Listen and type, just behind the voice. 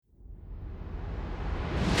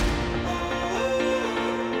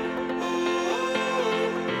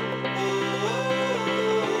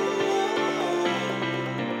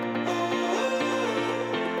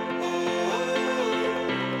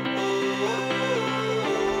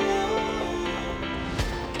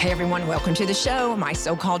Hey everyone, welcome to the show. My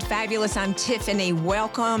so-called fabulous. I'm Tiffany.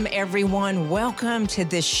 Welcome everyone. Welcome to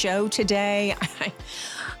this show today.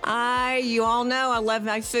 You all know I love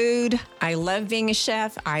my food. I love being a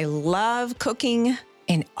chef. I love cooking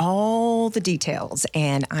and all the details.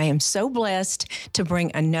 And I am so blessed to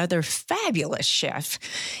bring another fabulous chef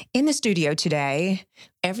in the studio today.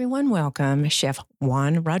 Everyone welcome Chef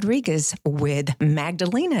Juan Rodriguez with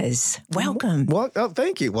Magdalena's. Welcome. Well,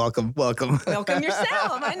 thank you. Welcome. Welcome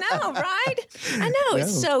yourself. I know, right? I know.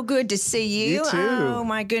 It's so good to see you. You too. Oh,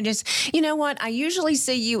 my goodness. You know what? I usually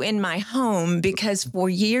see you in my home because for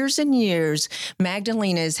years and years,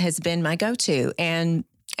 Magdalena's has been my go-to. And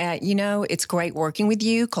it's great working with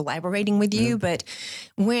you, collaborating with you. But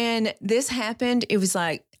when this happened, it was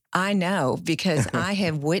like, I know, because I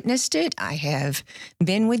have witnessed it. I have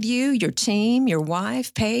been with you, your team, your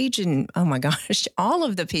wife, Paige, and oh my gosh, all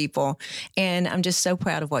of the people. And I'm just so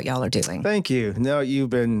proud of what y'all are doing. Thank you. No, you've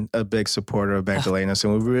been a big supporter of Magdalena's,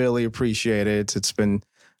 and we really appreciate it. It's been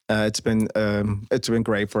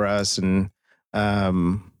great for us, and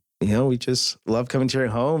we just love coming to your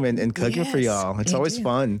home and cooking for y'all. It's always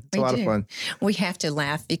fun. It's a lot of fun. We have to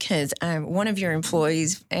laugh because one of your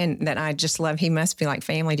employees, and that I just love, he must be like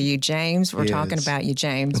family to you, James. We're talking about you,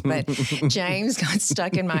 James. But James got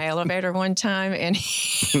stuck in my elevator one time and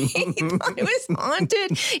he thought it was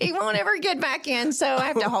haunted. He won't ever get back in. So I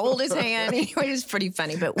have to hold his hand. It was pretty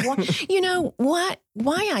funny. But why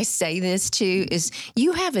I say this too is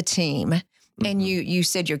you have a team. And you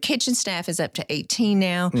said your kitchen staff is up to 18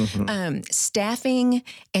 now. Staffing,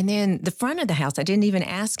 and then the front of the house, I didn't even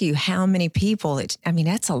ask you how many people.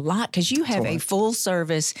 That's a lot because you have a full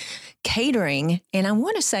service catering, and I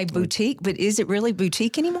want to say boutique, but is it really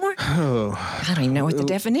boutique anymore? Oh, I don't even know what the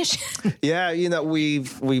definition. Yeah,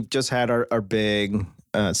 we've just had our big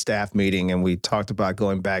staff meeting, and we talked about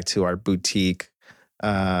going back to our boutique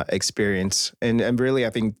experience. And really,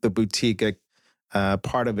 I think the boutique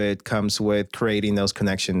part of it comes with creating those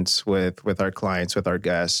connections with our clients, with our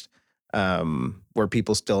guests, where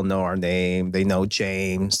people still know our name. They know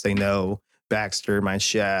James. They know Baxter, my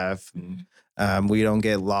chef. We don't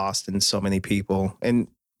get lost in so many people. And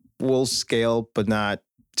we'll scale, but not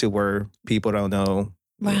to where people don't know,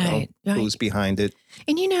 who's behind it.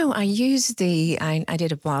 And I use I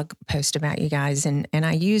did a blog post about you guys, and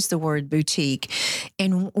I used the word boutique.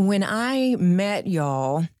 And when I met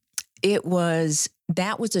y'all, that was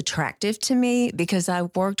attractive to me because I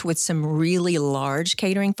worked with some really large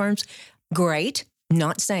catering firms. Great.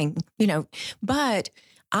 Not saying, but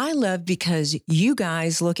I love because you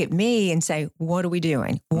guys look at me and say, what are we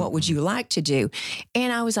doing? What would you like to do?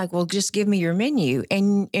 And I was like, well, just give me your menu.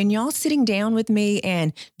 And y'all sitting down with me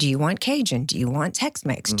and do you want Cajun? Do you want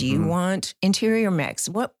Tex-Mex? Do you want interior mix?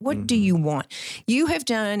 What do you want? You have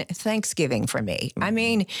done Thanksgiving for me.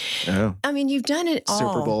 You've done it all.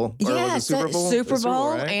 Super Bowl. Yes, Super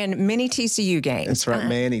Bowl right? And many TCU games. That's right,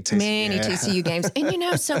 many TCU games.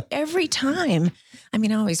 And so every time,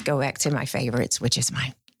 I always go back to my favorites, which is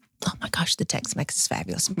oh my gosh, the Tex-Mex is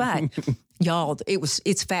fabulous. But y'all,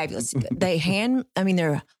 it's fabulous.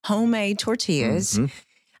 They're homemade tortillas.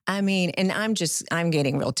 And I'm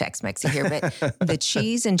getting real Tex-Mex here, but the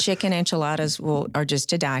cheese and chicken enchiladas are just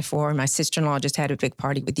to die for. My sister-in-law just had a big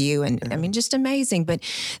party with you, and just amazing. But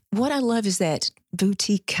what I love is that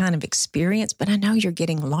boutique kind of experience, but I know you're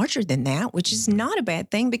getting larger than that, which is not a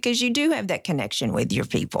bad thing because you do have that connection with your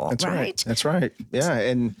people. That's right. That's right. Yeah.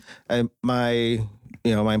 And my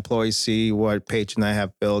employees see what Paige and I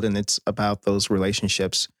have built, and it's about those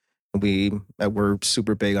relationships. We're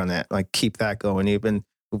super big on that. Like, keep that going. Even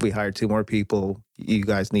if we hire 2 more people, you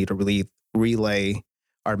guys need to relay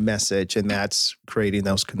our message, and that's creating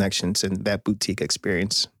those connections and that boutique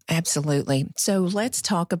experience. Absolutely. So let's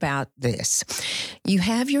talk about this. You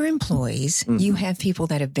have your employees. You have people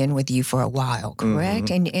that have been with you for a while, correct?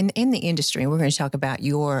 And in the industry, we're going to talk about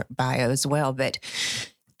your bio as well, but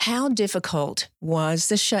how difficult was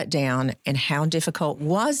the shutdown, and how difficult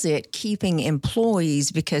was it keeping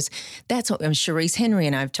employees? Because that's what Sharice Henry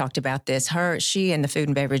and I have talked about this. She in the food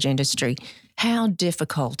and beverage industry. How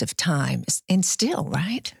difficult of time, and still,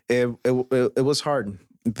 right? It was hard.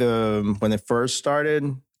 When it first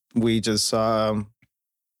started, we just saw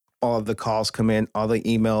all of the calls come in, all the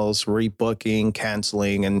emails, rebooking,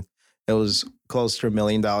 canceling, and it was close to $1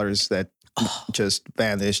 million that just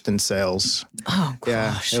vanished in sales. Oh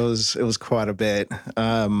gosh. Yeah, it was quite a bit.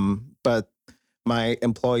 But my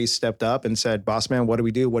employees stepped up and said, "Boss man, what do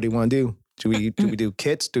we do? What do you want to do? Do we do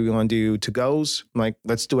kits? Do we want to do to-goes?" I'm like,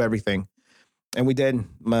 let's do everything. And we did.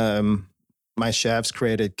 My chefs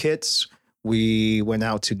created kits. We went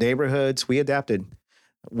out to neighborhoods. We adapted.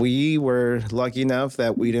 We were lucky enough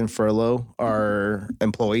that we didn't furlough our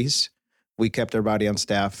employees. We kept everybody on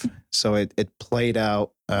staff. So it played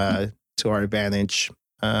out to our advantage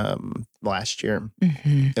last year.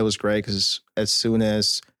 Mm-hmm. It was great because as soon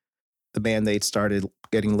as the Band-Aid started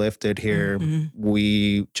getting lifted here,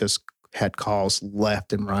 we just had calls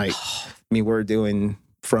left and right. I mean, we're doing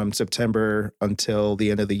from September until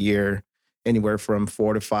the end of the year, anywhere from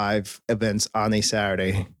 4 to 5 events on a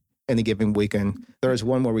Saturday, any given weekend. There was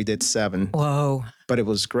one where we did 7. Whoa. But it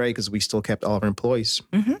was great because we still kept all of our employees.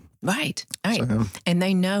 Mm-hmm. Right. So, and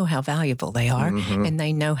they know how valuable they are, and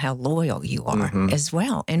they know how loyal you are as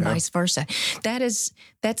well, and vice versa. That's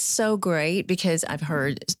so great because I've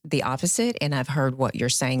heard the opposite, and I've heard what you're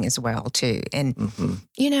saying as well too. And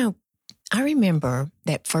you know, I remember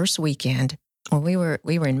that first weekend when we were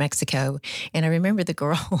in Mexico, and I remember the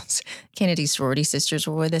girls, Kennedy sorority sisters,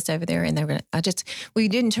 were with us over there, and we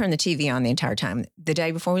didn't turn the TV on the entire time. The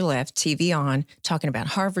day before we left, TV on, talking about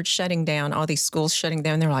Harvard shutting down, all these schools shutting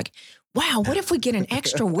down. They're like, "Wow, what if we get an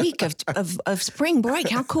extra week of spring break?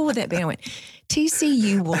 How cool would that be?" I went,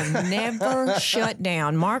 "TCU will never shut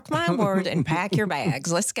down. Mark my word, and pack your bags.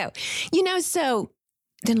 Let's go." You know, so.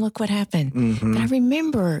 Then look what happened. But I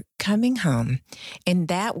remember coming home, and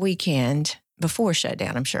that weekend before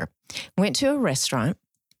shutdown, I'm sure, went to a restaurant,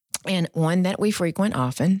 and one that we frequent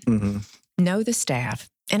often, know the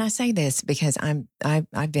staff. And I say this because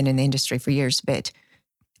I've been in the industry for years, but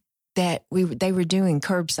that they were doing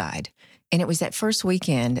curbside, and it was that first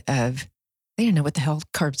weekend of. They didn't know what the hell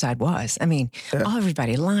curbside was. I mean,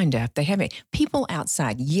 everybody lined up. They had people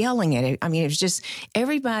outside yelling at it. I mean, it was just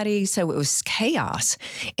everybody. So it was chaos.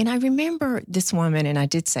 And I remember this woman, and I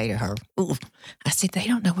did say to her, I said, "They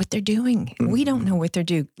don't know what they're doing. We don't know what they're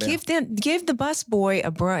doing. Yeah. Give the bus boy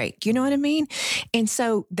a break." You know what I mean? And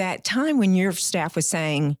so that time when your staff was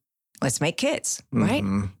saying, "Let's make kits," right?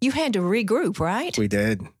 You had to regroup, right? We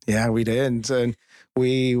did. Yeah, we did. And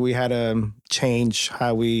we had to change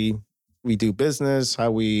how we do business,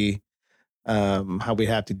 how we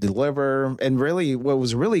have to deliver. And really what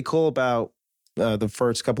was really cool about the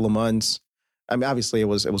first couple of months, I mean, obviously it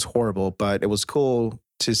was horrible, but it was cool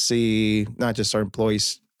to see not just our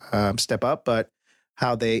employees step up, but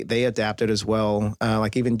how they adapted as well.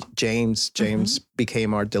 Like even James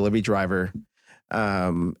became our delivery driver.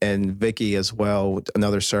 And Vicky as well,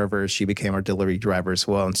 another server, she became our delivery driver as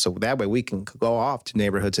well. And so that way we can go off to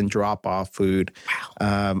neighborhoods and drop off food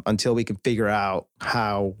until we can figure out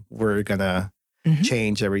how we're going to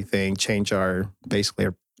change everything, change our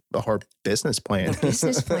whole business plan. The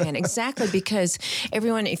business plan, exactly. Because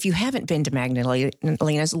everyone, if you haven't been to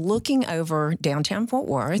Magdalena's, looking over downtown Fort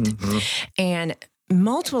Worth and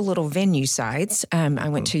multiple little venue sites. I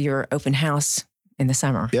went to your open house in the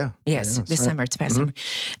summer. Yeah. Yes, this summer. It's past summer.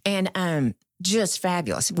 And just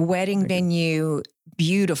fabulous. Wedding venue,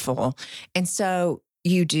 beautiful. And so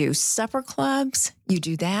you do supper clubs. You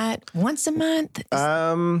do that once a month?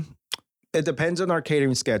 It depends on our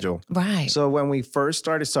catering schedule. Right. So when we first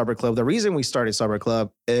started Supper Club, the reason we started Supper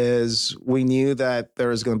Club is we knew that there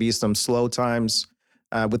was going to be some slow times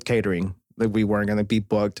with catering. That we weren't going to be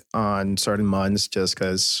booked on certain months just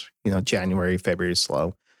because, January, February is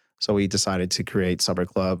slow. So we decided to create Supper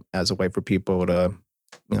Club as a way for people to,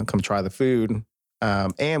 come try the food.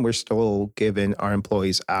 And we're still giving our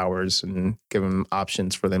employees hours and giving them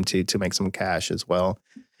options for them to make some cash as well.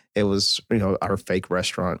 It was, our fake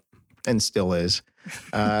restaurant and still is.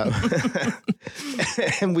 And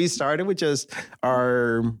we started with just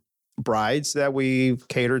our brides that we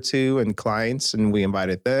cater to and clients, and we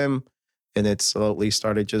invited them. And it slowly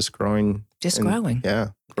started just growing. Growing.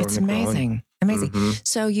 Yeah. It's amazing. Amazing.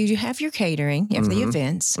 So you have your catering, you have the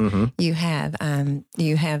events, you have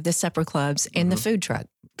the supper clubs and the food truck.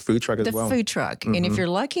 Food truck as well. The food truck. And if you're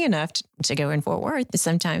lucky enough to go in Fort Worth,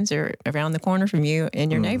 sometimes they're around the corner from you in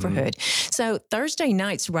your neighborhood. So Thursday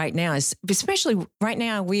nights right now, especially right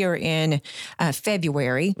now, we are in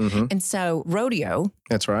February. And so rodeo.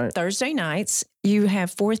 That's right. Thursday nights, you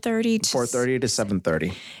have 4:30 to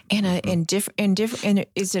 7:30. And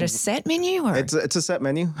is it a set menu or? It's a set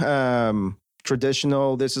menu.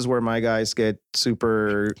 Traditional. This is where my guys get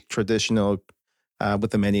super traditional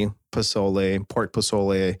with the menu. Pozole, pork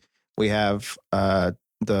pozole. We have the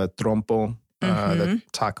trompo, the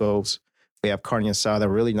tacos. We have carne asada,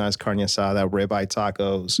 really nice carne asada, ribeye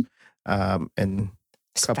tacos. And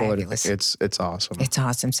It's fabulous. It's awesome. It's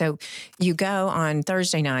awesome. So you go on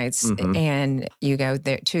Thursday nights and you go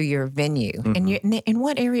there to your venue. And you, in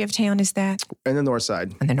what area of town is that? In the north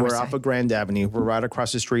side. We're off of Grand Avenue. We're right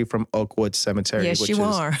across the street from Oakwood Cemetery, yes, which you is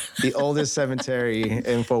are. the oldest cemetery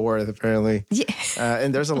in Fort Worth, apparently. Yeah.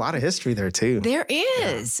 And there's a lot of history there, too. There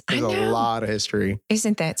is. Yeah. There's a lot of history.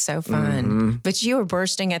 Isn't that so fun? But you are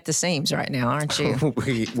bursting at the seams right now, aren't you?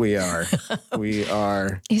 we are. We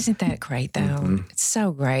are. Isn't that great, though? It's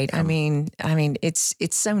so great. I mean, it's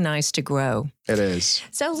so nice to grow. It is.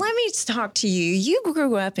 So let me talk to you. You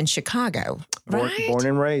grew up in Chicago, right? Born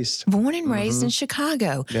and raised. Born and raised in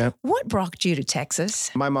Chicago. Yeah. What brought you to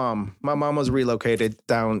Texas? My mom was relocated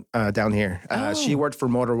down here. She worked for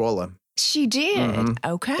Motorola. She did.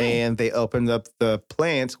 Okay. And they opened up the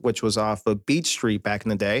plant, which was off of Beach Street back in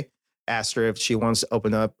the day. Asked her if she wants to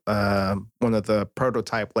open up one of the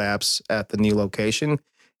prototype labs at the new location.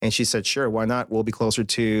 And she said, sure, why not? We'll be closer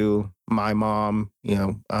to my mom,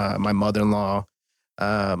 my mother-in-law,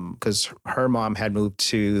 because her mom had moved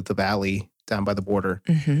to the valley down by the border.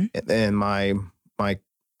 And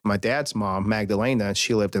my dad's mom, Magdalena,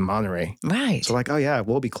 she lived in Monterey. Right. So oh yeah,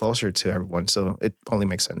 we'll be closer to everyone. So it only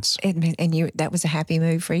makes sense. And that was a happy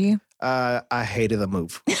move for you? I hated the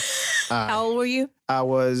move. How old were you? I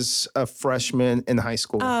was a freshman in high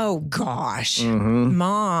school. Oh, gosh.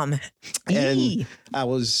 Mom. And I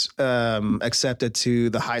was accepted to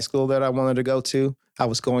the high school that I wanted to go to. I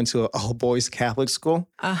was going to an all-boys Catholic school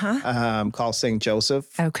called St. Joseph.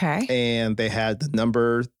 Okay. And they had the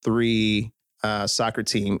number 3 soccer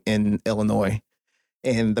team in Illinois.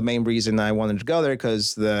 And the main reason I wanted to go there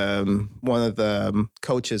because one of the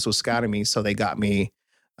coaches was scouting me, so they got me.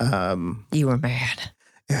 You were mad.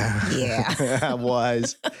 Yeah. I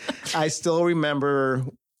was. I still remember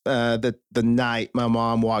the night my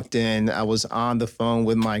mom walked in. I was on the phone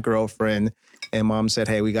with my girlfriend, and mom said,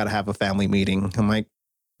 hey, we got to have a family meeting. I'm like,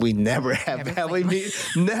 we never have family meeting.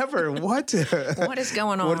 Never. What? What is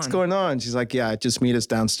going on? What's going on? She's like, yeah, just meet us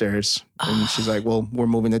downstairs. And she's like, well, we're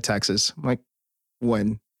moving to Texas. I'm like,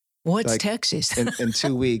 when? What's Texas? in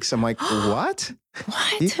 2 weeks. I'm like, what?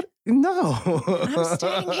 What? No. I'm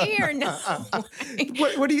staying here. No.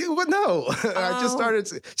 What do you, no. I just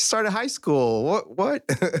started high school. What?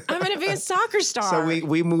 I'm going to be a soccer star. So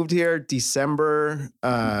we moved here December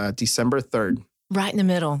 3rd. Right in the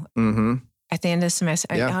middle. At the end of the semester.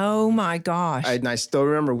 Yeah. Oh my gosh. And I still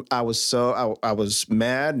remember I was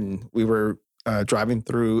mad, and we were driving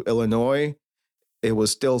through Illinois. It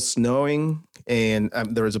was still snowing, and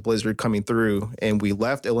there was a blizzard coming through, and we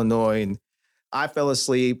left Illinois, and I fell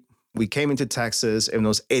asleep. We came into Texas, and it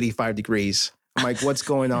was 85 degrees. I'm like, what's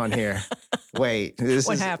going on here? Wait,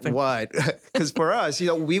 what happened? What? Because for us,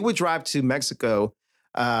 we would drive to Mexico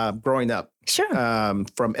growing up. Sure.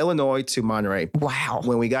 From Illinois to Monterey. Wow.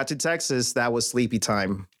 When we got to Texas, that was sleepy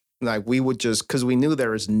time. Like we would just, because we knew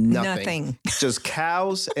there was nothing. Just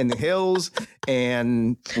cows and hills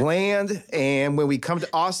and land. And when we come to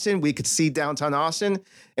Austin, we could see downtown Austin.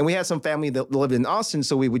 And we had some family that lived in Austin,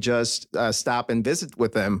 so we would just stop and visit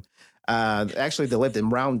with them. Actually, they lived in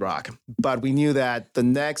Round Rock. But we knew that the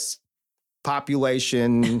next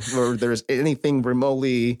population, or there's anything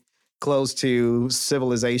remotely close to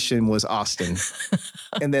civilization, was Austin.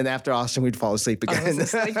 And then after Austin, we'd fall asleep again.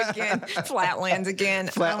 Flatlands again.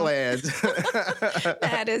 Flatlands.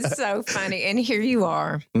 That is so funny. And here you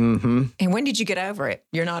are. And when did you get over it?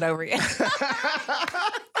 You're not over it yet.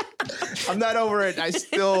 I'm not over it. I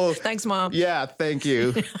still. Thanks, Mom. Yeah, thank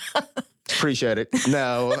you. Appreciate it.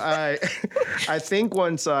 No, I think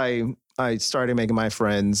once I started making my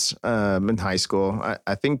friends in high school,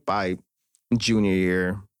 I think by junior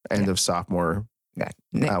year, end of sophomore,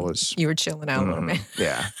 you were chilling out a little bit.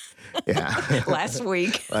 Yeah. Last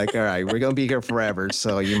week. Like, all right, we're going to be here forever.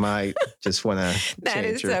 So you might just want to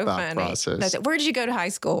change your thought process. Where did you go to high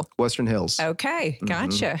school? Western Hills. Okay.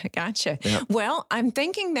 Gotcha. Yep. Well, I'm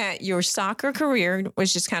thinking that your soccer career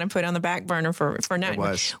was just kind of put on the back burner for now. It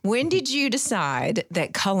was. When did you decide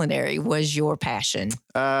that culinary was your passion?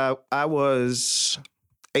 I was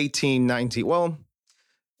 18, 19. Well,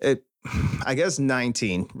 I guess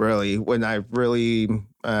 19, really, when I really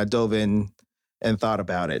dove in and thought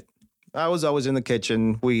about it. I was always in the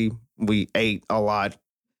kitchen. We ate a lot,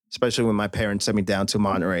 especially when my parents sent me down to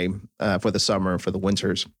Monterey for the summer, for the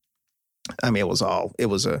winters. I mean, it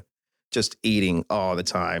was just eating all the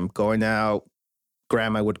time, going out.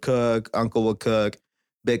 Grandma would cook, uncle would cook,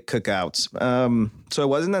 big cookouts. So it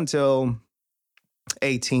wasn't until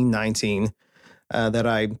 18, 19 that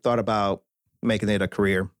I thought about making it a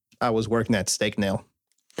career. I was working at Steak and Ale.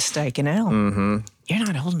 Steak and Ale. Mm-hmm. You're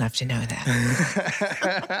not old enough to know that.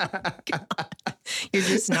 You're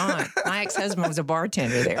just not. My ex-husband was a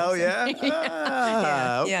bartender there. Oh, yeah?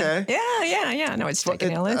 Okay. Yeah. No, it's Steak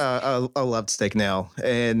and Ale is. I loved Steak and Ale.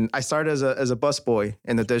 And I started as a busboy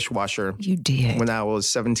in the dishwasher. You did. When I was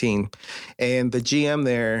 17. And the GM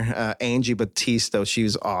there, Angie Batista, she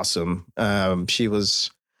was awesome. She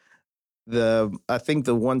was I think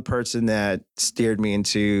the one person that steered me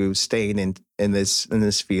into staying in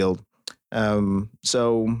this field.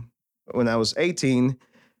 So when I was 18,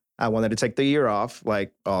 I wanted to take the year off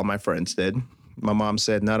like all my friends did. My mom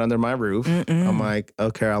said, not under my roof. I'm like,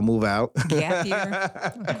 okay, I'll move out. Gap year?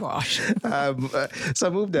 Oh, gosh. So I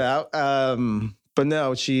moved out. But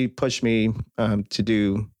no, she pushed me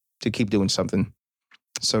to keep doing something.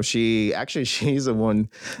 So she's the one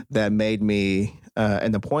that made me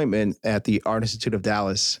an appointment at the Art Institute of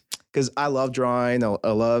Dallas because I love drawing.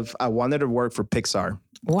 I wanted to work for Pixar.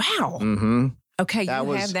 Wow. Mm-hmm. Okay,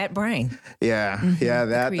 have that brain. Yeah,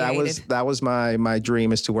 that was my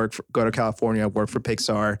dream is to go to California, work for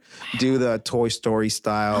Pixar, do the Toy Story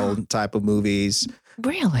style type of movies.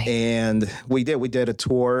 Really? And we did a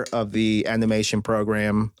tour of the animation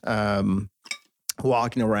program,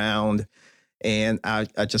 walking around, and I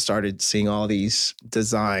just started seeing all these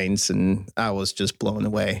designs, and I was just blown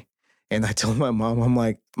away. And I told my mom, I'm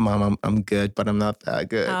like, Mom, I'm good, but I'm not that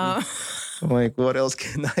good. I'm like, what else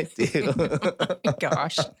can I do? Oh my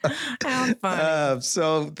gosh, how funny.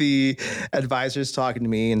 So the advisor's talking to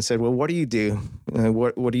me and said, well, what do you do?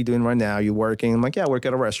 What are you doing right now? Are you working? I'm like, yeah, I work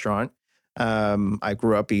at a restaurant. I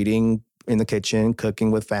grew up eating in the kitchen,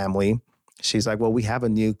 cooking with family. She's like, well, we have a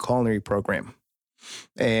new culinary program.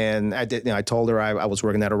 And I told her I was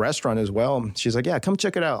working at a restaurant as well. She's like, yeah, come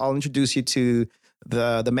check it out. I'll introduce you to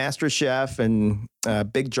the master chef and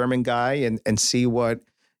big German guy and see what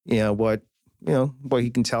he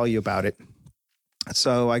can tell you about it.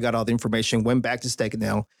 So I got all the information, went back to Steak and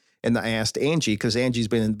Ale, and I asked Angie, because Angie's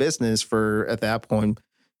been in business for, at that point,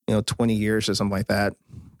 20 years or something like that.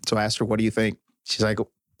 So I asked her, what do you think? She's like,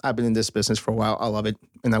 I've been in this business for a while. I love it,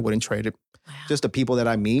 and I wouldn't trade it. Wow. Just the people that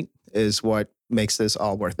I meet is what makes this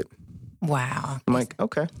all worth it. Wow. I'm like,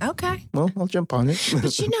 okay. Well, I'll jump on it.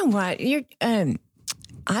 But you know what?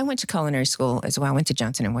 I went to culinary school as well. I went to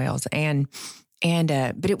Johnson & Wales, and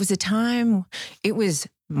but it was a time. It was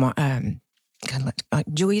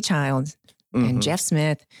Julia Childs and Jeff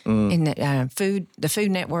Smith, and the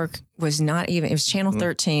Food Network was not even. It was Channel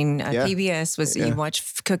 13. PBS was you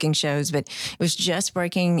watch cooking shows, but it was just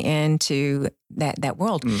breaking into that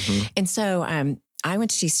world. And so I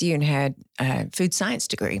went to TCU and had a food science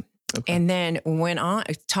degree. Okay. And then went on,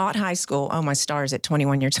 taught high school. Oh, my stars at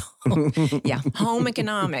 21 years old. Yeah. Home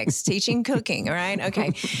economics, teaching cooking. All right.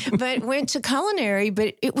 Okay. But went to culinary,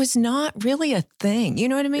 but it was not really a thing. You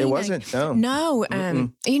know what I mean? It wasn't. No.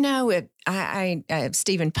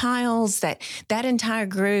 Stephen Piles, that entire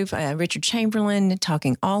group, Richard Chamberlain,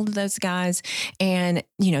 talking all of those guys. And,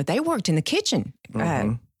 they worked in the kitchen.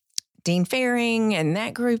 Dean Faring and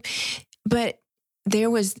that group. But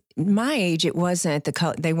there was my age. It wasn't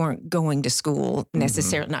they weren't going to school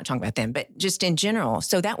necessarily. Not talking about them, but just in general.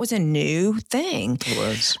 So that was a new thing. It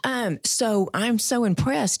was. So I'm so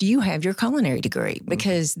impressed. You have your culinary degree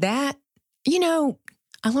because that,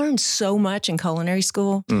 I learned so much in culinary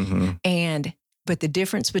school, but the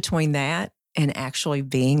difference between that and actually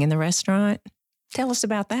being in the restaurant. Tell us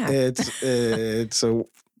about that. It's a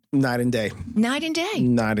night and day. Night and day.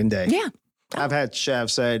 Night and day. Yeah. I've had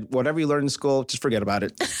chefs say, whatever you learn in school, just forget about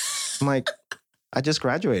it. I'm like, I just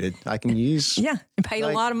graduated. I can use. Yeah. And paid a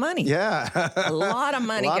lot of money. Yeah. A lot of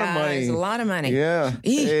money, guys. A lot of money. Yeah.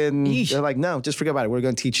 And they're like, no, just forget about it. We're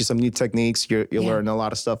going to teach you some new techniques. You'll learn a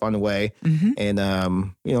lot of stuff on the way.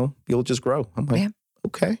 And, you'll just grow. I'm like,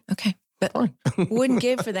 okay. But wouldn't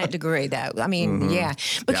give for that degree, though. I mean,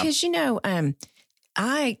 because,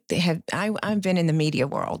 I've been in the media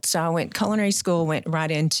world. So I went culinary school, went right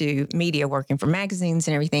into media, working for magazines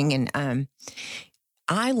and everything. And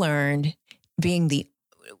I learned being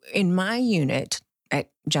in my unit at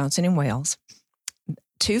Johnson & Wales,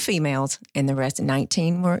 2 females and the rest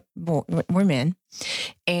 19 were men.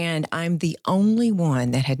 And I'm the only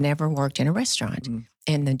one that had never worked in a restaurant.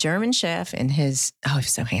 And the German chef and he's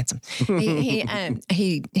so handsome. He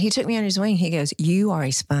took me under his wing. He goes, you are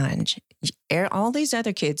a sponge. All these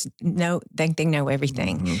other kids they know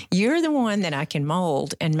everything. You're the one that I can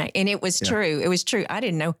mold and make. And it was true. It was true. I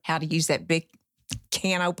didn't know how to use that big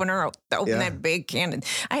can opener to open that big can.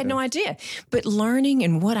 I had no idea. But learning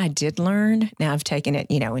and what I did learn, now I've taken it,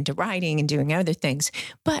 into writing and doing other things,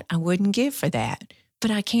 but I wouldn't give for that.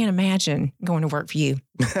 But I can't imagine going to work for you.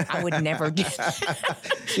 I would never do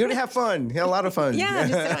that. You're gonna have fun. You had a lot of fun. Yeah,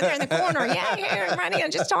 just sit out there in the corner. Yeah, Ronnie, I'll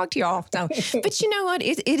just talk to y'all. So, but you know what?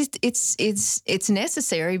 It's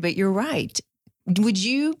necessary. But you're right. Would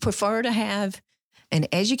you prefer to have an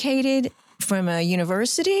educated from a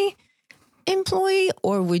university employee,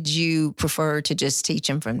 or would you prefer to just teach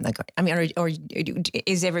them from the? I mean, or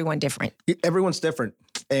is everyone different? Everyone's different,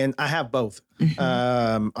 and I have both.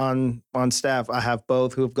 On staff, I have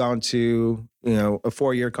both who have gone to a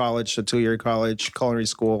 4-year college, a 2-year college, culinary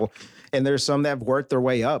school, and there's some that have worked their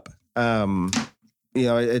way up. Everyone's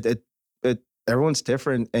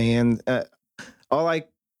different, and what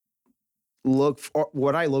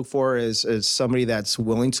I look for is somebody that's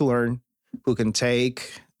willing to learn, who can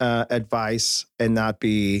take advice and not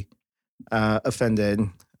be offended.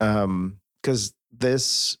 Because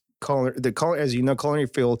as you know, culinary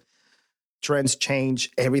field trends change,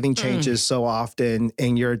 everything changes so often,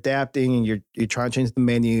 and you're adapting and you're trying to change the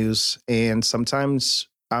menus. And sometimes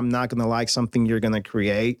I'm not going to like something you're going to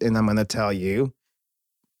create, and I'm going to tell you.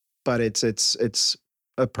 But it's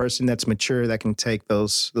a person that's mature that can take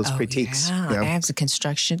those critiques. Yeah, as a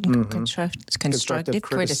constructive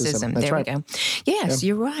criticism. That's there right. we go. Yes,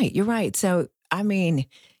 you're right. You're right. So, I mean,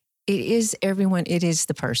 it is everyone. It is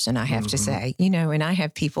the person, I have to say, and I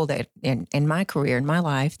have people that in my career, in my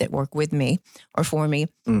life, that work with me or for me,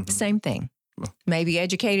 same thing. Maybe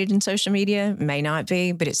educated in social media, may not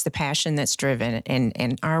be, but it's the passion that's driven,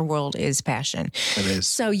 and our world is passion. It is.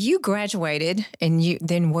 So you graduated, and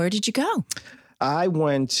then where did you go? I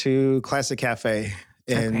went to Classic Cafe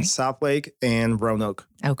in South Lake and Roanoke.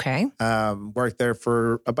 Okay. Worked there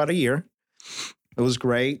for about a year. It was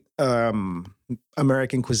great.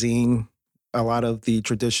 American cuisine. A lot of the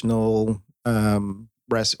traditional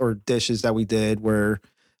dishes that we did were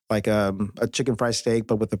like a chicken fried steak,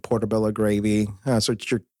 but with a portobello gravy. So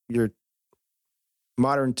it's your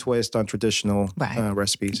modern twist on traditional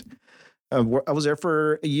recipes. I was there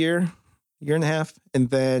for a year and a half, and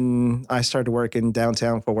then I started working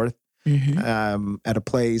downtown Fort Worth at a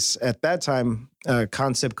place at that time, a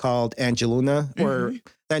concept called Angeluna, or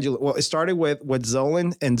Well, it started with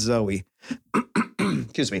Zolan and Zoe.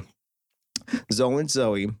 Excuse me, Zolan and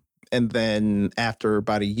Zoe, and then after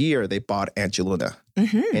about a year, they bought Angeluna,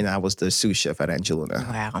 and I was the sous chef at Angeluna.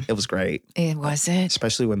 Wow, it was great. It was it,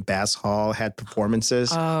 especially when Bass Hall had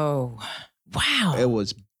performances. Oh, wow! It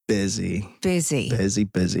was busy.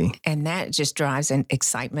 And that just drives an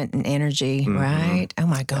excitement and energy, right? Oh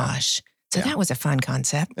my gosh. So that was a fun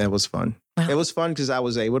concept. It was fun. Wow. It was fun because I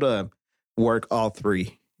was able to work all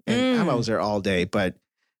three. And I was there all day. But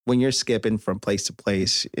when you're skipping from place to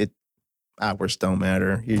place, hours don't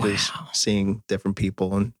matter. You're just seeing different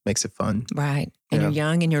people, and makes it fun. Right. And you're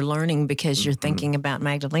young and you're learning because you're thinking about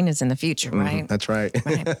Magdalena's in the future, right? That's right.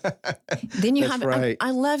 Then you have,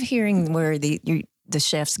 I love hearing where the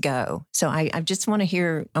chefs go. So I just want to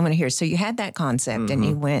hear, so you had that concept and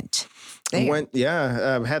you went there.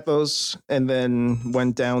 Had those, and then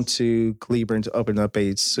went down to Cleburne to open up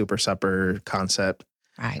a super supper concept.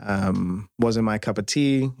 Right. Wasn't my cup of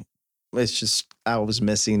tea. It's just, I was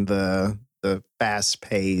missing the fast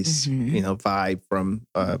pace, vibe from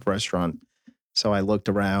a restaurant. So I looked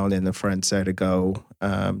around, and a friend said to go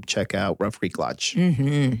check out Rough Creek Lodge.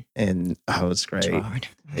 And I was great. Gerard.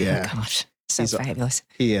 Yeah. Oh, gosh. He's fabulous.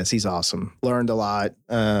 He is. He's awesome. Learned a lot.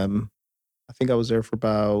 I think I was there for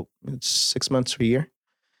about 6 months to a year.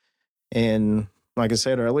 And like I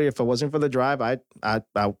said earlier, if it wasn't for the drive, I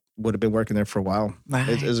would have been working there for a while. Right.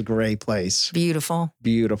 It's a great place. Beautiful.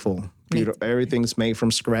 Everything's made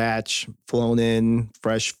from scratch, flown in,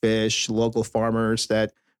 fresh fish, local farmers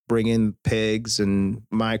that bring in pigs and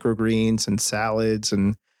microgreens and salads.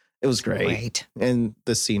 And it was great. And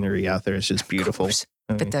the scenery out there is just beautiful.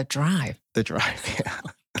 But the drive. Yeah.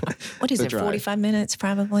 What is it, 45 minutes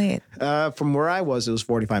probably? From where I was, it was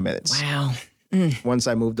 45 minutes. Wow. Once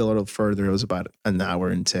I moved a little further, it was about an hour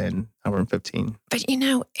and 10, hour and 15. But,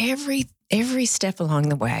 every step along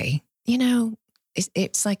the way,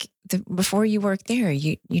 it's like before you worked there,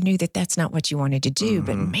 you knew that that's not what you wanted to do.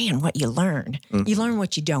 But, man, what you learn. You learn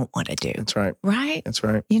what you don't want to do. That's right. Right? That's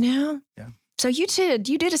right. Yeah. So you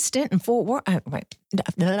did a stint in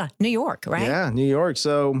New York, right? Yeah, New York.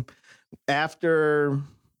 So after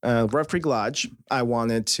Rough Creek Lodge, I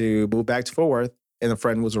wanted to move back to Fort Worth, and a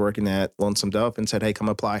friend was working at Lonesome Dove and said, "Hey, come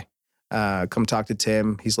apply. Come talk to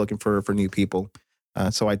Tim. He's looking for new people."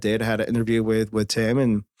 So I did. I had an interview with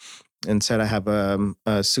Tim and said I have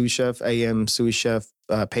a sous chef, AM sous chef,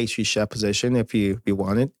 pastry chef position if you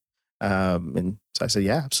want it. And so I said,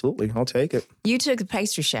 yeah, absolutely. I'll take it. You took the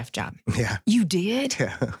pastry chef job. Yeah. You did?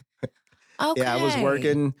 Yeah. Okay. Yeah,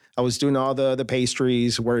 I was doing all the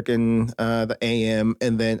pastries, working the AM,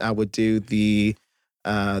 and then I would do the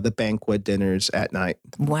banquet dinners at night.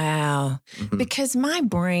 Wow. Because my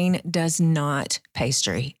brain does not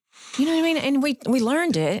pastry. You know what I mean? And we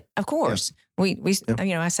learned it, of course. We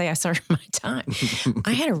I say I served my time.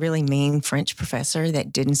 I had a really mean French professor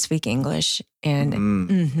that didn't speak English, and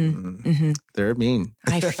They're mean.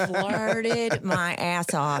 I flirted my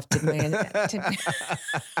ass off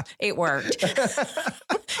it worked.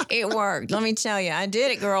 It worked. Let me tell you, I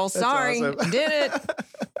did it, girl. Sorry, awesome. did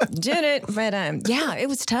it. But yeah, it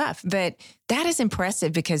was tough. But that is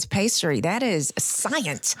impressive because pastry, that is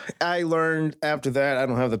science. I learned after that I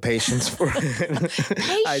don't have the patience for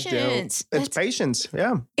it. I do. Patience. It's patience.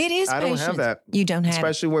 Yeah. It is. I don't have that. You don't have,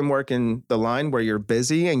 especially when working the line where you're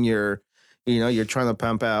busy and you're trying to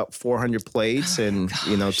pump out 400 plates in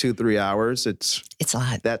 2-3 hours. It's a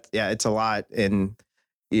lot. It's a lot, and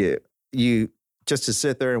you just to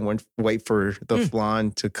sit there and wait for the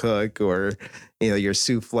flan to cook, or your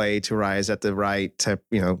souffle to rise at the right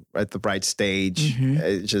at the right stage.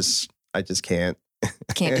 I just can't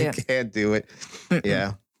do it. Can't do it.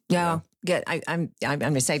 Yeah. Good. I'm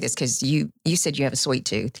going to say this because you said you have a sweet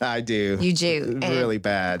tooth. I do. You do. Really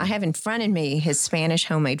bad. I have in front of me his Spanish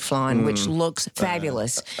homemade flan, which looks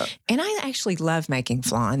fabulous. And I actually love making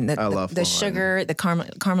flan. I love the flan. Sugar, the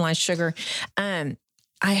caramelized sugar.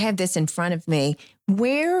 I have this in front of me.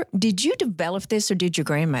 Where did you develop this, or did your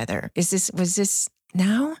grandmother? Was this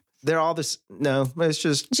now? They're all this. No, it's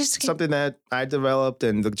just something that I developed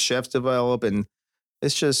and the chefs develop, and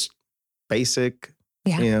it's just basic.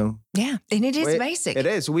 Yeah. Yeah. And it is basic. It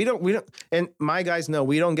is. We don't, and my guys know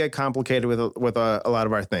we don't get complicated with a lot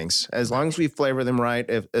of our things. As long as we flavor them right,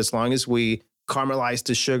 as long as we caramelize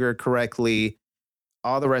the sugar correctly,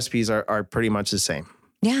 all the recipes are pretty much the same.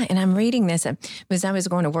 Yeah. And I'm reading this because I was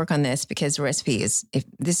going to work on this because the recipe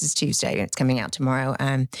this is Tuesday and it's coming out tomorrow.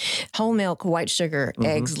 Whole milk, white sugar,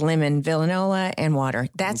 eggs, lemon, vanilla, and water.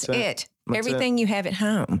 That's it. Everything you have at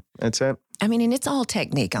home. That's it. I mean, and it's all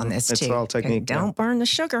technique on this too. It's all technique. Don't burn the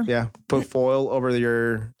sugar. Yeah. Put foil over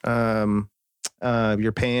your pan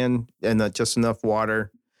and just enough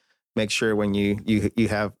water. Make sure when you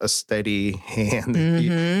have a steady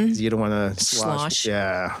hand, you don't want to slosh.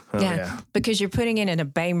 Yeah. Yeah. Because you're putting it in a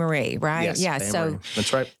bain marie, right? Yes, yeah. So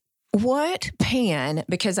that's right. What pan?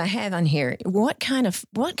 Because I have on here. What kind of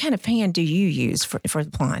pan do you use for the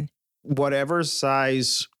flan? Whatever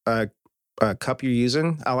size cup you're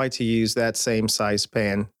using, I like to use that same size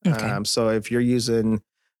pan. Okay. So if you're using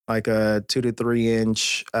like a 2 to 3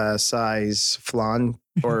 inch size flan,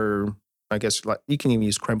 or I guess like you can even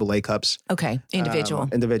use creme brulee cups. Okay, individual.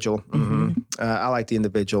 I like the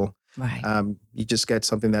individual. Right. You just get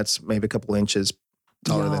something that's maybe a couple inches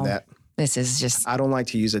taller than that. This is just. I don't like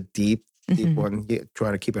to use a deep one.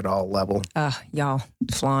 Try to keep it all level. Y'all,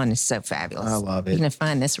 flan is so fabulous. I love it. You're gonna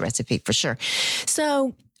find this recipe for sure.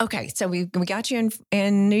 So. Okay, so we got you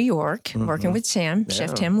in New York working with Tim,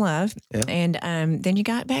 Chef Tim Love, and then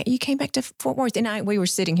you came back to Fort Worth, and we were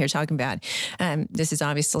sitting here talking about this is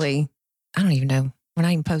obviously, I don't even know, we're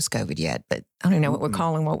not even post-COVID yet, but I don't even know what we're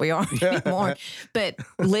calling what we are anymore. But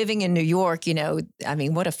living in New York, I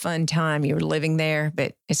mean, what a fun time you were living there,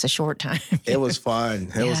 but it's a short time. It was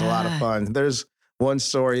fun. It was a lot of fun. There's one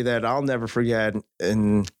story that I'll never forget,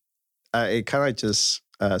 and it kind of just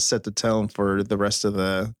set the tone for the rest of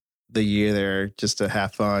the year there, just to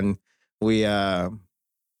have fun. We haven't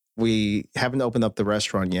opened up the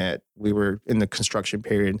restaurant yet. We were in the construction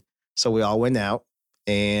period, so we all went out,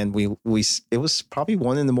 and we it was probably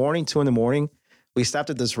 1 in the morning, 2 in the morning. We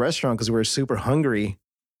stopped at this restaurant because we were super hungry,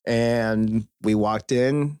 and we walked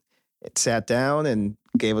in, sat down, and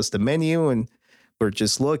gave us the menu, and we're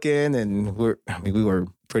just looking, and we were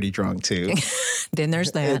pretty drunk too. Then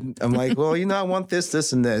there's that. And I'm like, well, I want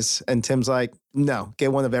this, and this. And Tim's like, no,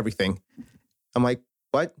 get one of everything. I'm like,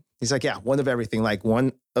 what? He's like, yeah, one of everything, like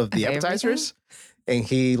one of the appetizers. And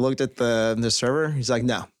he looked at the server. He's like,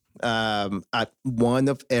 no, one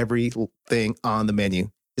of everything on the menu.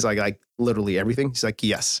 He's like literally everything. He's like,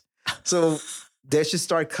 yes. So dishes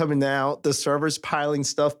start coming out. The server's piling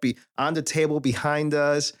stuff on the table behind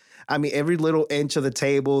us. I mean, every little inch of the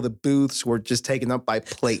table, the booths were just taken up by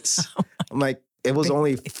plates. I'm like, it was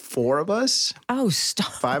only 4 of us. Oh,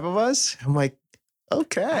 stop. 5 of us. I'm like,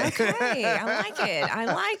 okay. Okay. I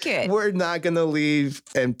like it. We're not going to leave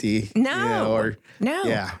empty. No. No.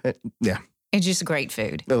 Yeah. Yeah. It's just great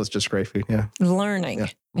food. It was just great food. Yeah. Learning.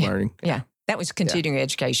 Yeah. Learning. Yeah. That was continuing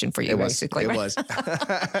education for you, basically. It right? was.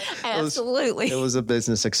 Absolutely. It was a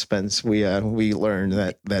business expense. We learned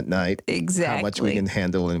that night Exactly. how much we can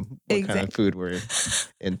handle and what kind of food we're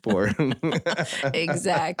in for.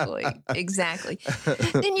 Exactly.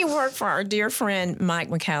 Then you work for our dear friend Mike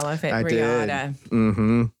McAuliffe at Reata.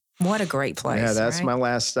 Mm-hmm. What a great place. Yeah, that's my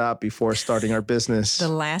last stop before starting our business. The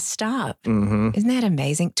last stop. Mm-hmm. Isn't that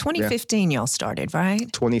amazing? 2015 y'all started,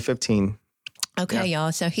 right? 2015. Okay,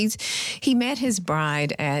 y'all. So he met his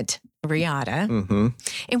bride at Reata. Mm-hmm.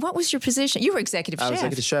 And what was your position? You were executive chef. I was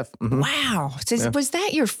executive chef. Mm-hmm. Wow. So was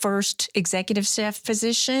that your first executive chef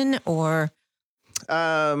position or?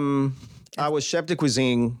 I was chef de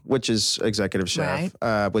cuisine, which is executive chef,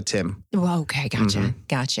 with Tim. Well, okay, gotcha. Mm-hmm.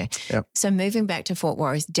 Gotcha. Yep. So moving back to Fort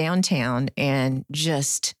Worth, downtown, and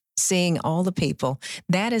just seeing all the people,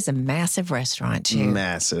 that is a massive restaurant too.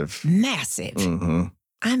 Massive. Mm-hmm.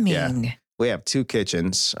 I mean. We have 2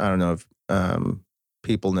 kitchens. I don't know if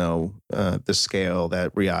people know the scale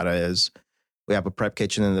that Reata is. We have a prep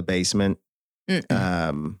kitchen in the basement.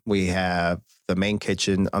 We have the main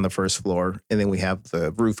kitchen on the first floor, and then we have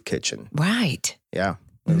the roof kitchen. Right. Yeah.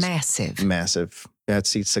 Massive. Massive. Yeah, it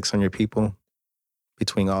seats 600 people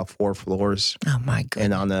between all 4 floors. Oh my goodness.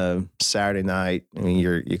 And on a Saturday night, I mean,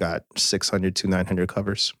 you got 600 to 900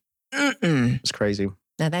 covers. It's crazy.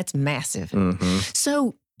 Now that's massive. Mm-hmm.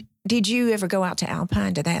 So did you ever go out to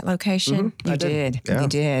Alpine, to that location? Mm-hmm. You did. Yeah. You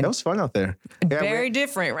did. It was fun out there. Very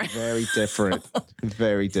different, right? Very different.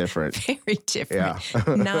 Very different. Very different.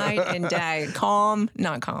 Yeah. Night and day. Calm,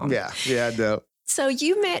 not calm. Yeah. No. So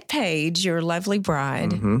you met Paige, your lovely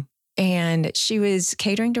bride, Mm-hmm. and she was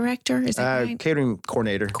catering director, is that right? Catering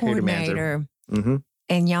coordinator. Catering manager. Mm-hmm.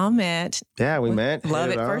 And y'all met. Yeah, we met.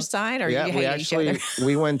 Love at first sight, or you hate each other?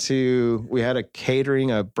 We had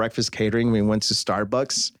a breakfast catering. We went to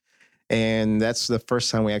Starbucks, and that's the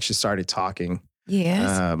first time we actually started talking. Yes.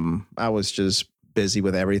 I was just busy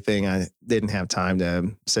with everything. I didn't have time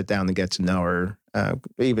to sit down and get to know her,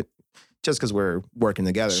 even just because we're working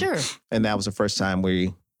together. Sure. And that was the first time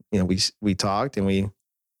we talked, and we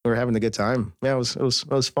were having a good time. Yeah, it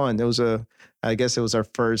was fun. I guess it was our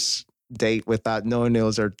first date without knowing it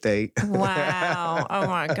was our date. Wow. Oh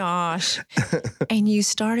my gosh. And you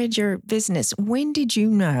started your business. When did you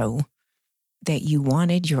know that you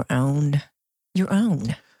wanted your own?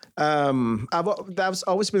 That's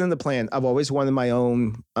always been in the plan. I've always wanted my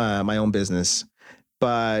own business,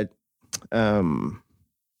 but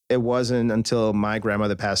it wasn't until my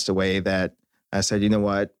grandmother passed away that I said, you know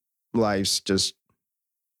what, life's just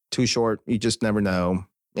too short. You just never know,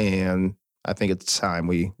 and I think it's time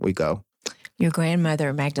we go. Your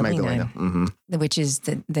grandmother, Magdalena. Mm-hmm. Which is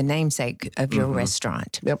the namesake of your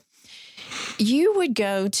restaurant. Yep. You would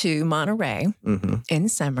go to Monterey in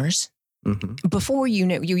summers. Mm-hmm. Before you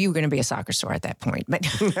knew you were going to be a soccer star at that point, but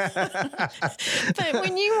but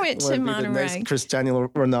when you went to Monterey, the next Cristiano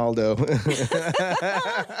Ronaldo.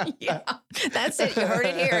 Yeah, that's it. You heard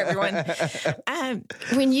it here, everyone.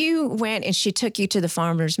 When you went and she took you to the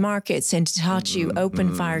farmers markets and taught you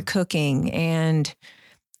open fire cooking and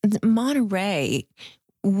Monterey,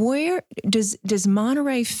 where does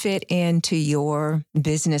Monterey fit into your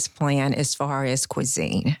business plan as far as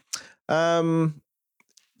cuisine?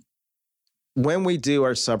 When we do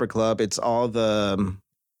our supper club, it's all the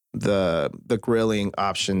grilling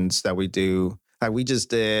options that we do. Like we just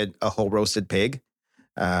did a whole roasted pig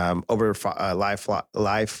over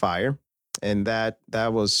live fire, and that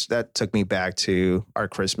took me back to our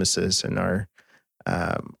Christmases and our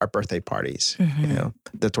birthday parties. Mm-hmm. You know,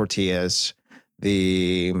 the tortillas,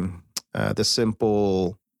 the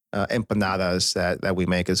simple empanadas that we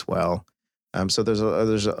make as well. So there's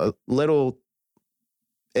a little.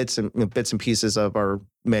 It's bits and pieces of our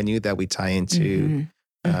menu that we tie into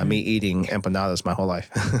me eating empanadas my whole life.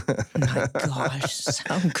 My gosh,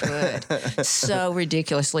 so good. So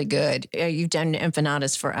ridiculously good. You've done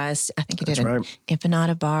empanadas for us. I think you did an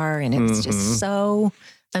empanada bar, and it's just so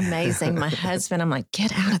amazing. My husband, I'm like,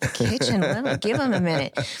 get out of the kitchen. Let me give him a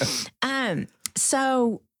minute.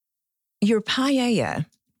 So your paella.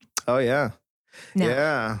 Oh, yeah. Now,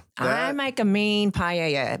 yeah. I make a mean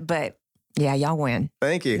paella, but yeah, y'all win.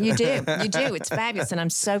 Thank you. You do. It's fabulous. And I'm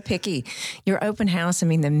so picky. Your open house, I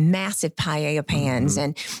mean, the massive paella pans.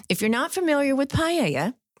 And if you're not familiar with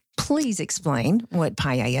paella, please explain what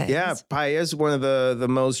paella is. Yeah, paella is one of the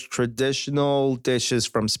most traditional dishes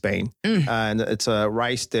from Spain. And it's a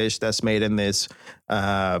rice dish that's made in this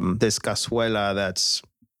cazuela that's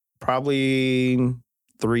probably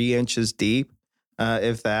 3 inches deep,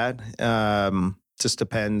 if that. Just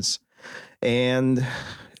depends. And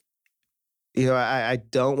I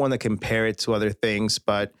don't want to compare it to other things,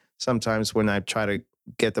 but sometimes when I try to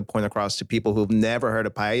get the point across to people who've never heard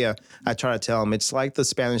of paella, I try to tell them it's like the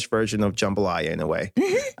Spanish version of jambalaya in a way.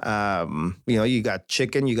 You got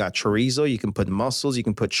chicken, you got chorizo, you can put mussels, you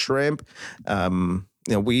can put shrimp.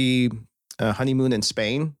 We honeymoon in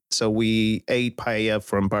Spain. So we ate paella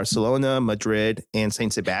from Barcelona, Madrid, and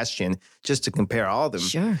St. Sebastian just to compare all of them.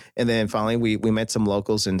 Sure. And then finally we met some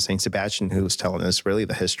locals in St. Sebastian who was telling us really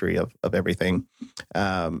the history of everything,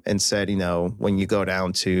 and said, when you go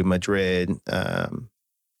down to Madrid,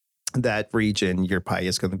 that region, your paella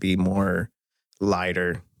is going to be more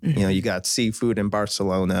lighter. Mm-hmm. You got seafood in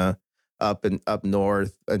Barcelona. Up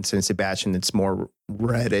north in San Sebastian, it's more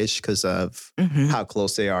reddish because of how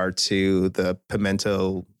close they are to the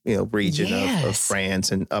pimento, region of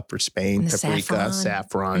France, and upper Spain, and paprika,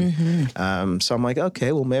 saffron. So I'm like,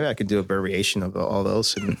 okay, well, maybe I could do a variation of all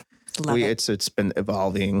those. And it's been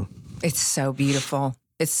evolving. It's so beautiful.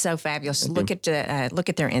 It's so fabulous. Look at their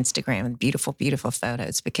Instagram and beautiful, beautiful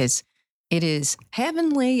photos, because it is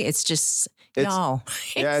heavenly. It's just y'all.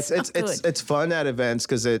 It's fun at events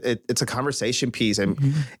because it's a conversation piece,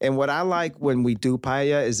 and what I like when we do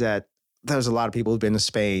paella is that there's a lot of people who've been to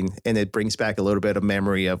Spain, and it brings back a little bit of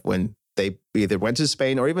memory of when they either went to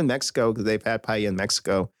Spain or even Mexico, because they've had paella in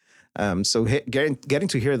Mexico. So getting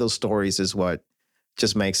to hear those stories is what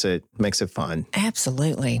just makes it fun.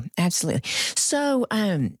 Absolutely. So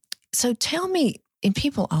tell me, and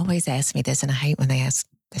people always ask me this, and I hate when they ask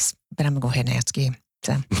this, but I'm gonna go ahead and ask you.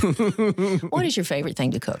 So, what is your favorite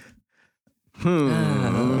thing to cook? I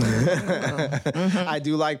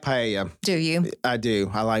do like paella. Do you? I do.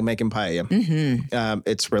 I like making paella.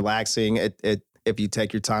 It's relaxing. If you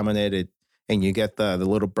take your time on it, and you get the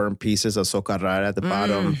little burnt pieces of socarrat at the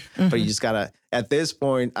bottom. But you just gotta. At this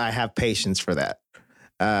point, I have patience for that.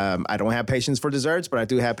 I don't have patience for desserts, but I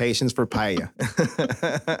do have patience for paella.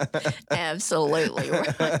 Absolutely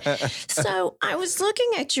right. So I was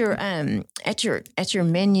looking at your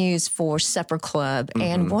menus for Supper Club,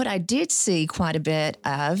 and what I did see quite a bit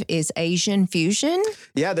of is Asian fusion.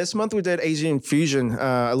 Yeah, this month we did Asian fusion,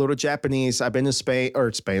 a little Japanese. I've been to Spain.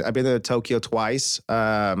 I've been to Tokyo twice,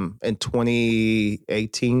 in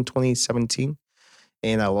 2018, 2017.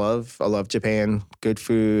 And I love Japan. Good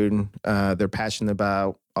food. They're passionate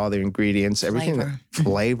about all their ingredients, everything.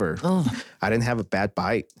 Flavor. I didn't have a bad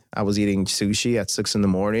bite. I was eating sushi at 6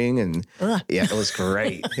 a.m. and it was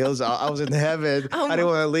great. I was in heaven. I didn't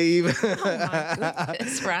want to leave. Oh my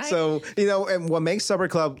goodness, right? So, and what makes Supper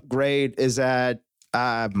Club great is that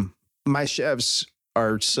my chefs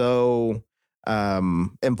are so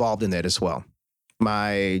involved in it as well.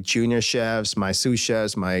 My junior chefs, my sous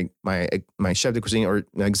chefs, my chef de cuisine or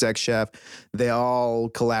exec chef, they all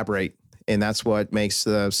collaborate. And that's what makes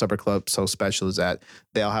the Supper Club so special, is that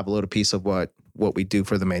they all have a little piece of what we do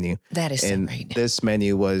for the menu. That is so great. This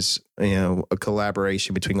menu was, a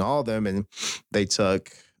collaboration between all of them. And they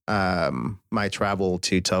took my travel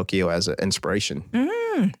to Tokyo as an inspiration.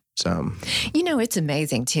 So, it's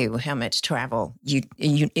amazing too how much travel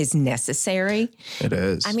is necessary. It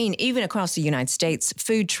is. I mean, even across the United States,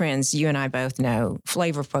 food trends, you and I both know,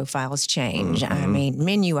 flavor profiles change. I mean,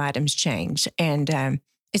 menu items change, and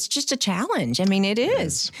it's just a challenge. I mean, it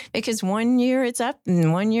is because one year it's up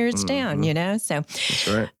and one year it's down. So that's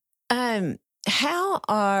right.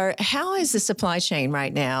 How is the supply chain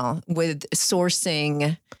right now with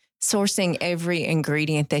sourcing every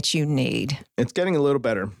ingredient that you need? It's getting a little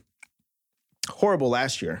better. Horrible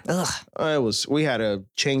last year. We had to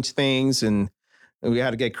change things, and we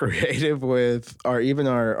had to get creative with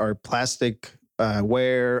our plastic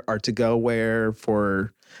ware, our to-go ware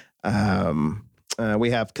for,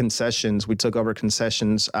 we have concessions. We took over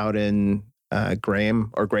concessions out in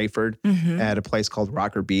Graham or Grayford at a place called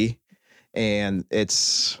Rocker B. And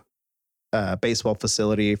it's a baseball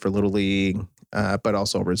facility for Little League, but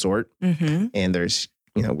also a resort. And there's,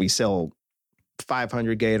 we sell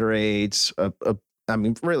 500 Gatorades,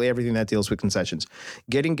 really everything that deals with concessions.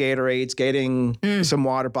 Getting Gatorades, getting some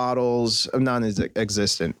water bottles,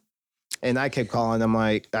 non-existent. And I kept calling them,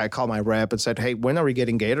 I called my rep and said, hey, when are we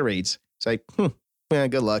getting Gatorades? It's like, good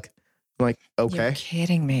luck. I'm like, okay. You're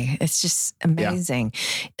kidding me. It's just amazing.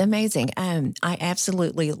 Yeah. Amazing. I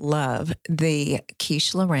absolutely love the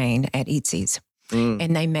quiche Lorraine at Eatsy's.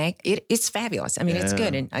 And they make it's fabulous. I mean, it's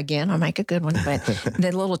good. And again, I make a good one, but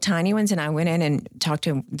the little tiny ones. And I went in and talked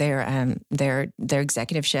to their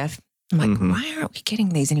executive chef. I'm like, why aren't we getting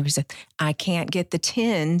these? And he was like, I can't get the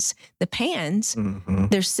tins, the pans.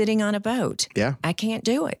 They're sitting on a boat. Yeah. I can't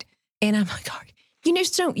do it. And I'm like,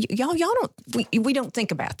 so y'all don't, we don't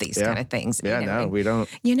think about these kind of things. Yeah, no, we don't.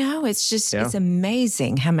 It's just, it's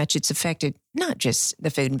amazing how much it's affected, not just the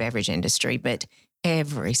food and beverage industry, but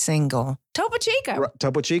every single Topo Chico.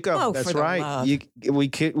 Topo Chico. Oh, That's for the right. love. We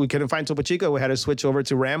couldn't find Topo Chico. We had to switch over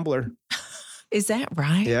to Rambler. Is that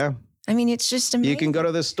right? Yeah. I mean, it's just amazing. You can go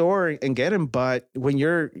to the store and get them, but when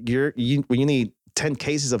when you need 10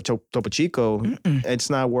 cases of Topo Chico, it's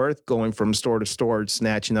not worth going from store to store,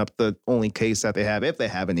 snatching up the only case that they have, if they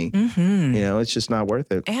have any. Mm-hmm. You know, it's just not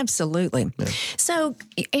worth it. Absolutely. Yeah. So,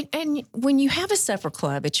 and when you have a supper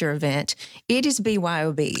club at your event, it is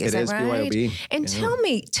BYOB. Is that right? BYOB. And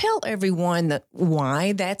tell everyone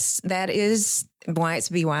why that is why it's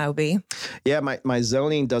BYOB. Yeah, my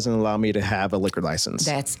zoning doesn't allow me to have a liquor license.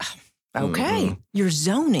 That's okay. Your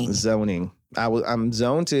zoning. I'm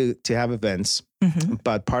zoned to have events,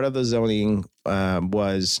 but part of the zoning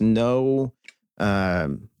was no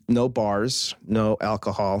bars, no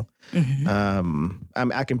alcohol.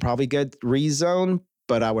 I can probably get rezoned,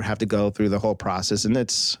 but I would have to go through the whole process, and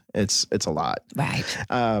it's a lot. Right.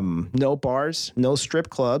 No bars, no strip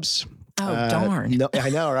clubs. Oh, darn. No, I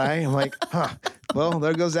know, right? I'm like, well,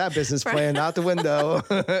 there goes that business plan out the window.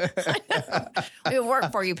 It'll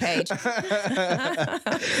work for you, Paige.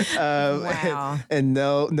 Wow. And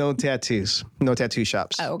no tattoos, no tattoo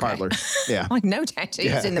shops, parlors. Yeah. Like no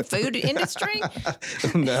tattoos in the food industry?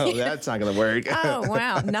 No, that's not going to work. Oh,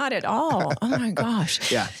 wow. Not at all. Oh, my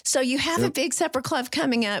gosh. Yeah. So you have a big supper club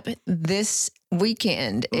coming up this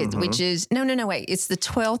weekend, which is, wait. It's the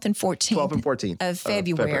 12th and 14th. Of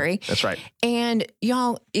February. That's right. And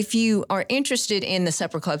y'all, if you are interested in the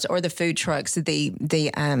supper clubs or the food trucks,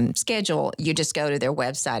 the schedule, you just go to their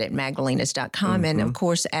website at magdalenas.com. And of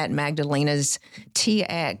course, at Magdalenas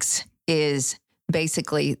TX is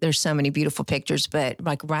basically, there's so many beautiful pictures, but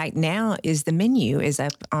like right now is the menu is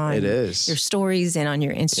up on your stories and on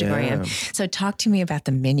your Instagram. Yeah. So talk to me about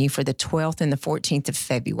the menu for the 12th and the 14th of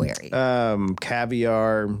February.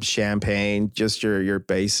 Caviar, champagne, just your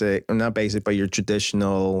basic, not basic, but your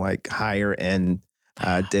traditional, like higher end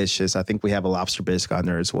dishes. I think we have a lobster bisque on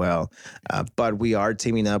there as well. But we are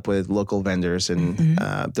teaming up with local vendors and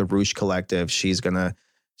the Rouge Collective. She's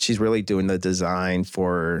really doing the design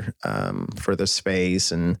for the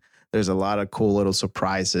space, and there's a lot of cool little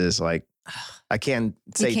surprises. Like I can't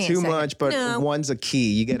say too much, but one's a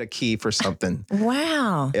key. You get a key for something.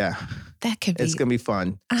 Wow. Yeah. That could be. It's gonna be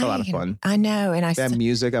fun. It's a lot of fun. I know, and we have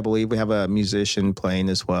music. I believe we have a musician playing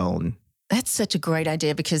as well. And that's such a great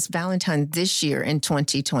idea because Valentine this year in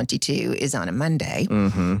 2022 is on a Monday.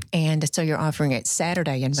 And so you're offering it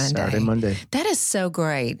Saturday and Monday. Monday. That is so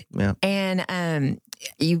great. Yeah. And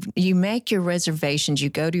you make your reservations. You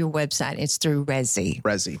go to your website. It's through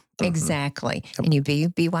Resy. Exactly. Yep. And you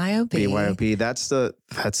BYOB. BYOB. That's the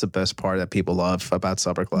best part that people love about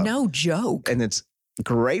Supper Club. No joke. And it's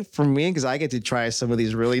great for me because I get to try some of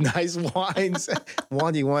these really nice wines.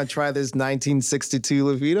 One, you want to try this 1962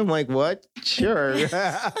 Lafite? I'm like, what? Sure.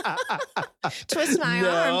 Twist my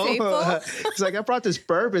arm, people. It's like, I brought this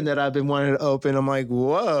bourbon that I've been wanting to open. I'm like,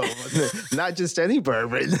 whoa, not just any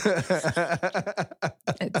bourbon.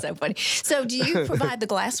 It's so funny. So do you provide the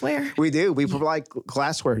glassware? We do. We provide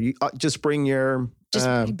glassware. You just bring your... Just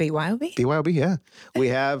BYOB? BYOB, yeah. We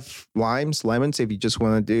have limes, lemons, if you just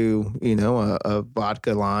want to do, a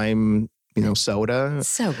vodka lime, soda.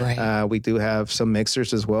 So great. We do have some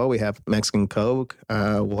mixers as well. We have Mexican Coke.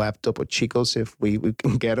 We'll have Topo Chicos if we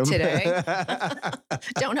can get them. Today.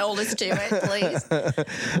 Don't hold us to it, please.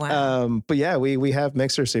 Wow. But yeah, we have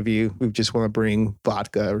mixers if we just want to bring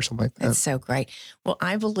vodka or something like that. That's so great. Well,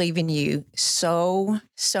 I believe in you so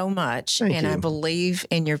much. Thank you. I believe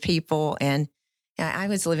in your people. And I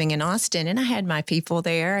was living in Austin and I had my people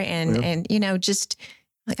there and just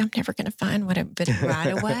like, I'm never going to find but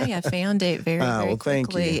right away I found it very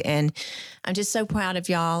quickly. And I'm just so proud of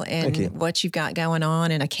y'all and what you've got going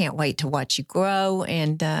on. And I can't wait to watch you grow.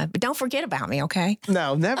 And, but don't forget about me. Okay.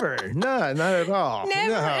 No, never. No, not at all.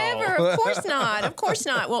 Never, ever. Of course not. Of course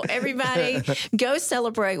not. Well, everybody go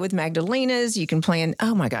celebrate with Magdalenas. You can plan,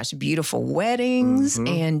 oh my gosh, beautiful weddings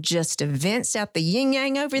and just events out the yin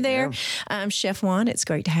yang over there. Yeah. Chef Juan, it's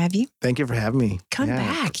great to have you. Thank you for having me. Come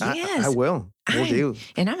back. Yes. I will. We'll do.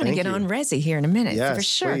 And I'm going to get on Resy here in a minute for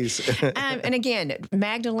sure. Please. And again,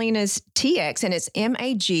 Magdalenas TX, and it's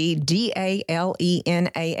MAGDALENAS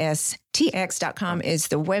TX.com is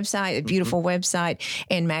the website, a beautiful website.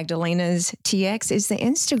 And Magdalenas TX is the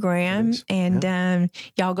Instagram. And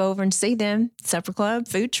y'all go over and see them. Supper Club,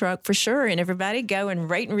 food truck for sure. And everybody go and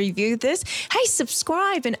rate and review this. Hey,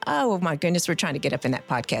 subscribe. And oh my goodness, we're trying to get up in that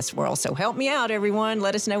podcast world. So help me out, everyone.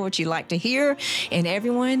 Let us know what you like to hear. And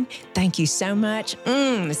everyone, thank you so much.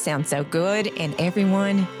 This sounds so good. And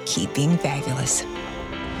everyone, keep being fabulous.